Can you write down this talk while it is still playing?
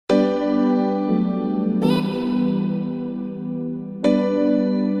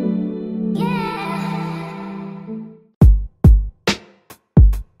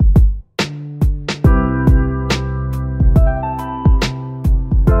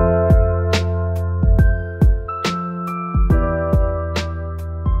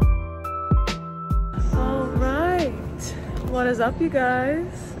up, you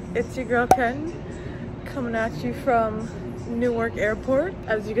guys? It's your girl Ken coming at you from Newark Airport.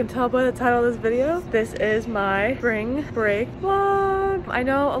 As you can tell by the title of this video, this is my spring break vlog. I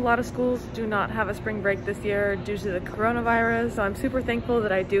know a lot of schools do not have a spring break this year due to the coronavirus, so I'm super thankful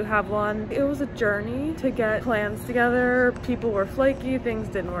that I do have one. It was a journey to get plans together. People were flaky, things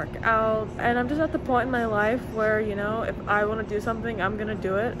didn't work out, and I'm just at the point in my life where, you know, if I want to do something, I'm gonna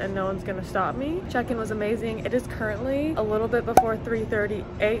do it and no one's gonna stop me. Check-in was amazing. It is currently a little bit before 3:30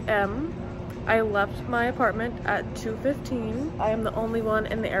 a.m. I left my apartment at 2:15. I am the only one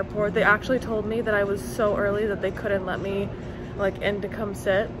in the airport. They actually told me that I was so early that they couldn't let me in to come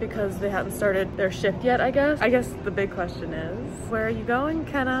sit because they hadn't started their shift yet, I guess. I guess the big question is, where are you going,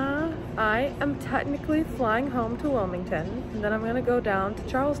 Kenna? I am technically flying home to Wilmington, and then I'm gonna go down to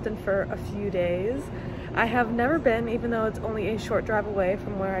Charleston for a few days. I have never been, even though it's only a short drive away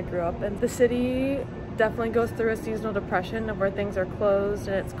from where I grew up, and the city definitely goes through a seasonal depression of where things are closed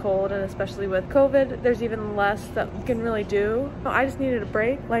and it's cold, and especially with COVID, there's even less that you can really do. I just needed a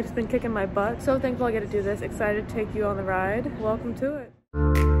break. Life's been kicking my butt. So thankful I get to do this. Excited to take you on the ride. Welcome to it.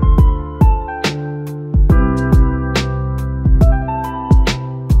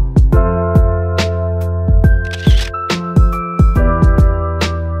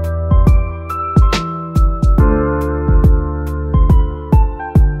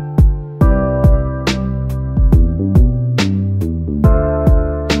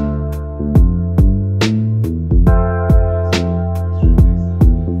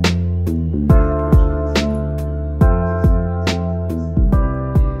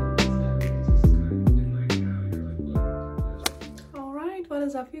 What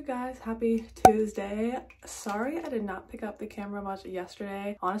is up, you guys? Happy Tuesday. Sorry I did not pick up the camera much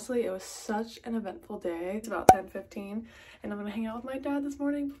yesterday. Honestly, it was such an eventful day. It's about 10:15 and I'm gonna hang out with my dad this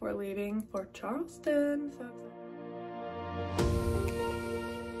morning before leaving for Charleston. So excited.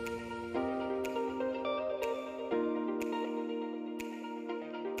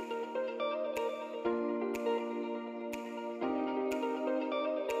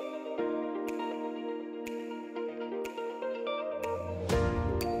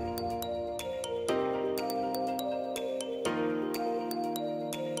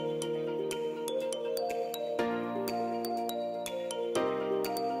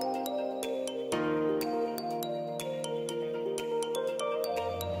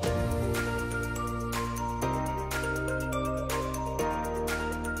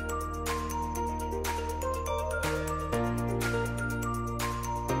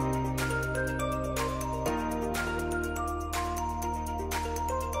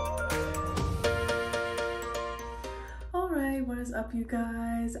 What is up, you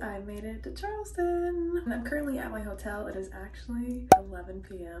guys? I made it to Charleston and I'm currently at my hotel. It is actually 11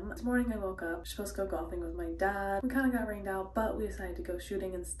 p.m. This morning I woke up, supposed to go golfing with my dad. We kind of got rained out, but we decided to go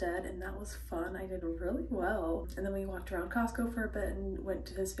shooting instead, and that was fun. I did really well. And then we walked around Costco for a bit and went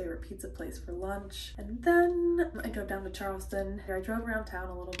to his favorite pizza place for lunch. And then I drove down to Charleston. I drove around town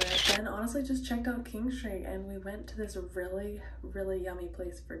a little bit, then honestly just checked out King Street, and we went to this really yummy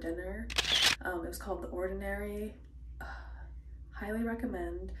place for dinner. It was called The Ordinary. Highly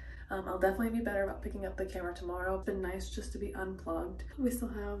recommend. I'll definitely be better about picking up the camera tomorrow. It's been nice just to be unplugged. We still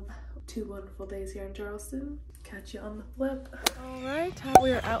have 2 wonderful days here in Charleston. Catch you on the flip. All right,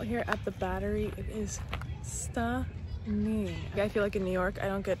 we are out here at the Battery. It is stunning. I feel like in New York, I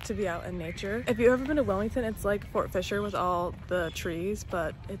don't get to be out in nature. If you've ever been to Wilmington, it's like Fort Fisher with all the trees,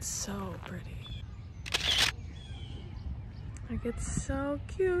 but it's so pretty. Like, it's so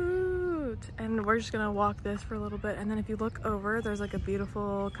cute. And we're just gonna walk this for a little bit, and then if you look over, there's like a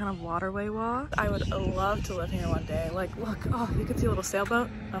beautiful kind of waterway walk. I would love to live here one day. Like, look, oh, you can see a little sailboat.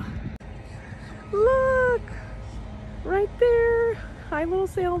 Oh. Look, right there. Hi, little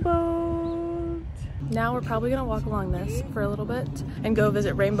sailboat. Now we're probably gonna walk along this for a little bit and go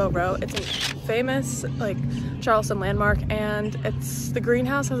visit Rainbow Row. It's a famous Charleston landmark, and the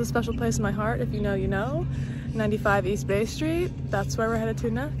greenhouse has a special place in my heart. If you know, you know. 95 East Bay Street, that's where we're headed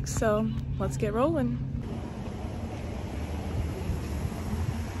to next, so let's get rolling.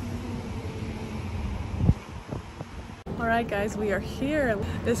 All right, guys, we are here.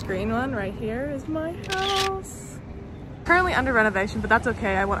 This green one right here is my house. Currently under renovation, but that's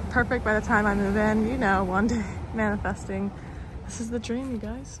okay. I want it perfect by the time I move in. You know, one day, manifesting. This is the dream, you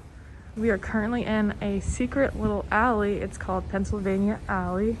guys. We are currently in a secret little alley. It's called Pennsylvania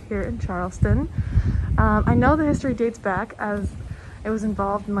Alley here in Charleston. I know the history dates back as it was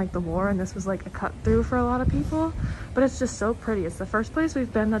involved in the war, and this was like a cut through for a lot of people, but it's just so pretty. It's the first place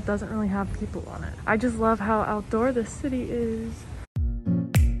we've been that doesn't really have people on it. I just love how outdoor this city is.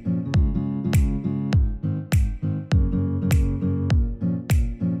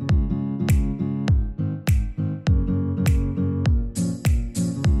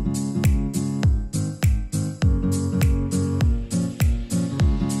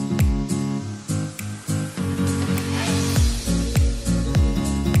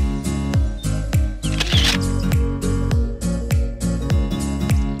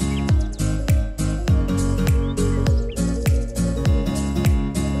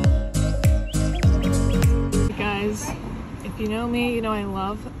 me, you know I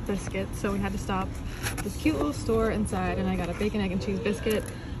love biscuits, so we had to stop at this cute little store inside, and I got a bacon, egg, and cheese biscuit,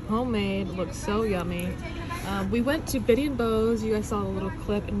 homemade, looks so yummy. We went to byeeeee, you guys saw the little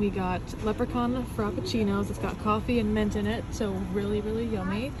clip, and we got leprechaun frappuccinos. It's got coffee and mint in it, so really, really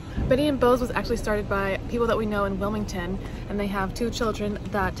yummy. byeeeee was actually started by people that we know in Wilmington, and they have 2 children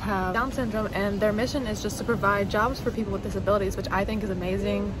that have Down syndrome, and their mission is just to provide jobs for people with disabilities, which I think is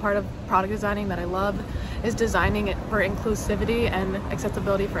amazing. Part of product designing that I love is designing it for inclusivity and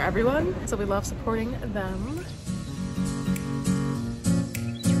accessibility for everyone, so we love supporting them.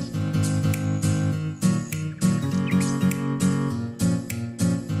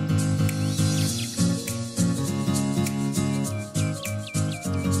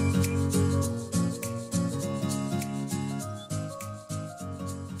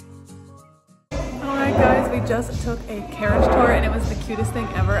 Guys, we just took a carriage tour and it was the cutest thing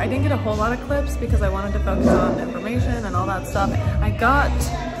ever. I didn't get a whole lot of clips because I wanted to focus on information and all that stuff. I got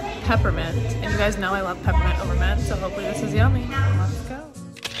peppermint, and you guys know I love peppermint over mint, so hopefully this is yummy. Let's go.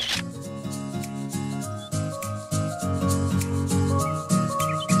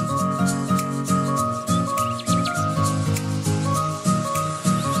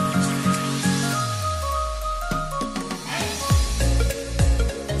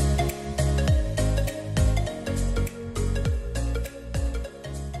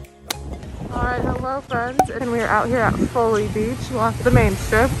 Alright, hello friends, and we're out here at Foley Beach, off the main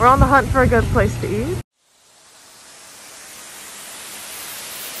strip. We're on the hunt for a good place to eat.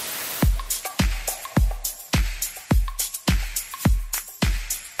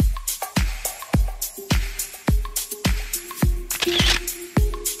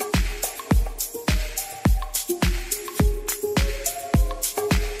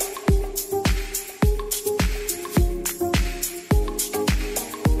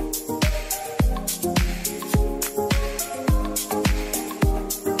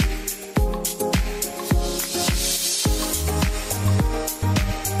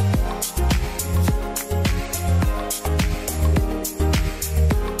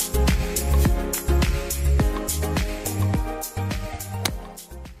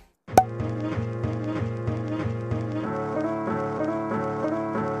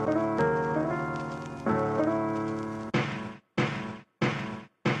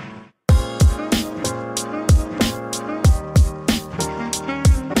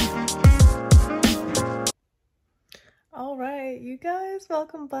 You guys,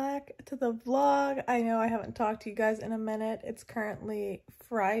 welcome back to the vlog. I know I haven't talked to you guys in a minute. It's currently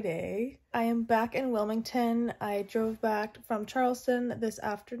Friday. I am back in Wilmington. I drove back from Charleston this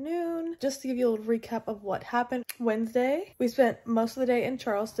afternoon. Just to give you a little recap of what happened. Wednesday, we spent most of the day in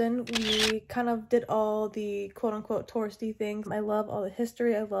Charleston. We kind of did all the quote-unquote touristy things. I love all the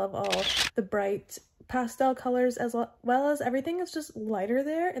history. I love all the bright pastel colors, as well as everything is just lighter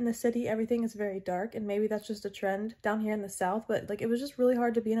there. In the city, everything is very dark, and maybe that's just a trend down here in the south, but like it was just really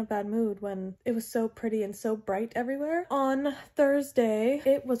hard to be in a bad mood when it was so pretty and so bright everywhere. On Thursday,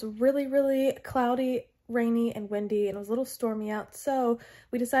 it was really cloudy, rainy, and windy, and it was a little stormy out, so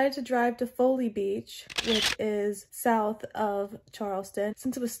we decided to drive to Foley Beach, which is south of Charleston.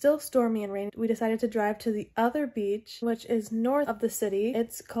 Since it was still stormy and rainy, we decided to drive to the other beach, which is north of the city.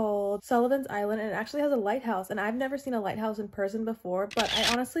 It's called Sullivan's Island, and it actually has a lighthouse, and I've never seen a lighthouse in person before, but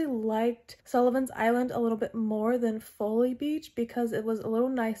I honestly liked Sullivan's Island a little bit more than Foley Beach because it was a little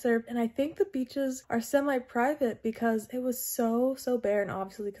nicer, and I think the beaches are semi-private because it was so bare, and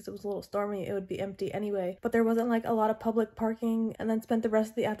obviously because it was a little stormy, it would be empty anyway, but there wasn't like a lot of public parking. And then spent the rest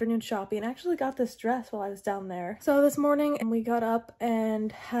of the afternoon shopping. I actually got this dress while I was down there. So this morning we got up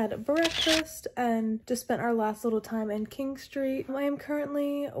and had breakfast and just spent our last little time in King Street. I am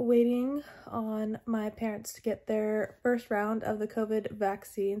currently waiting on my parents to get their first round of the COVID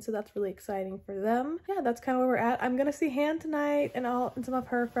vaccine, so that's really exciting for them. Yeah, that's kind of where we're at. I'm gonna see Han tonight and some of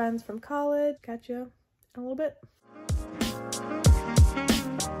her friends from college. Catch you in a little bit.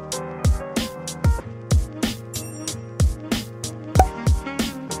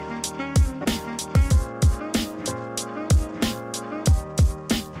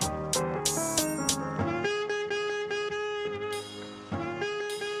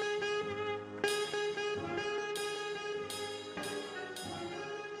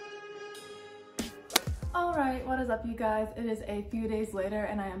 Alright, what is up you guys? It is a few days later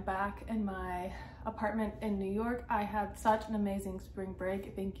and I am back in my apartment in New York. I had such an amazing spring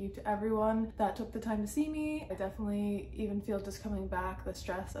break. Thank you to everyone that took the time to see me. I definitely even feel just coming back the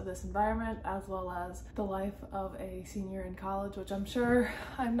stress of this environment as well as the life of a senior in college, which I'm sure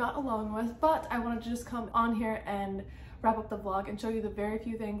I'm not alone with, but I wanted to just come on here and wrap up the vlog and show you the very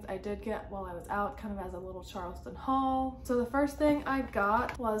few things I did get while I was out, kind of as a little Charleston haul. So the first thing I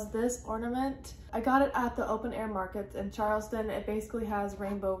got was this ornament. I got it at the open air markets in Charleston. It basically has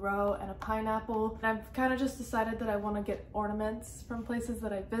rainbow row and a pineapple. And I've kind of just decided that I want to get ornaments from places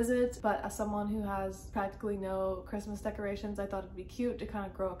that I visit, but as someone who has practically no Christmas decorations, I thought it'd be cute to kind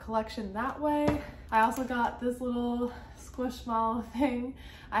of grow a collection that way. I also got this little squishmallow thing.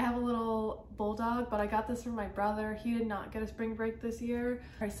 I have a little bulldog, but I got this from my brother. He did not get a spring break this year.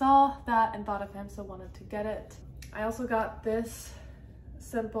 I saw that and thought of him, so wanted to get it. I also got this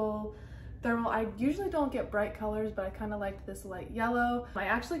simple thermal. I usually don't get bright colors, but I kind of liked this light yellow. I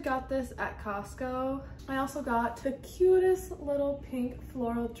actually got this at Costco. I also got the cutest little pink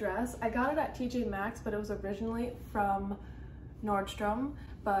floral dress. I got it at TJ Maxx, but it was originally from Nordstrom,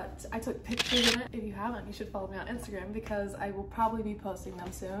 but I took pictures in it. If you haven't, you should follow me on Instagram because I will probably be posting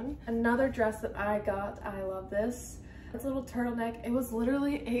them soon. Another dress that I got, I love this. It's a little turtleneck. It was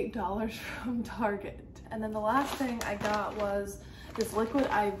literally $8 from Target. And then the last thing I got was this liquid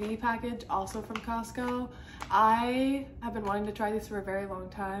IV package, also from Costco. I have been wanting to try these for a very long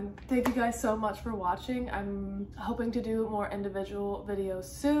time. Thank you guys so much for watching. I'm hoping to do more individual videos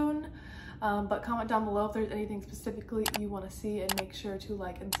soon, but comment down below if there's anything specifically you want to see, and make sure to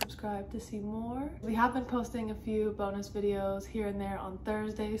like and subscribe to see more. We have been posting a few bonus videos here and there on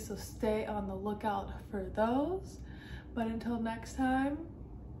Thursdays, so stay on the lookout for those. But until next time,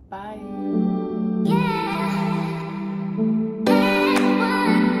 bye. Yeah.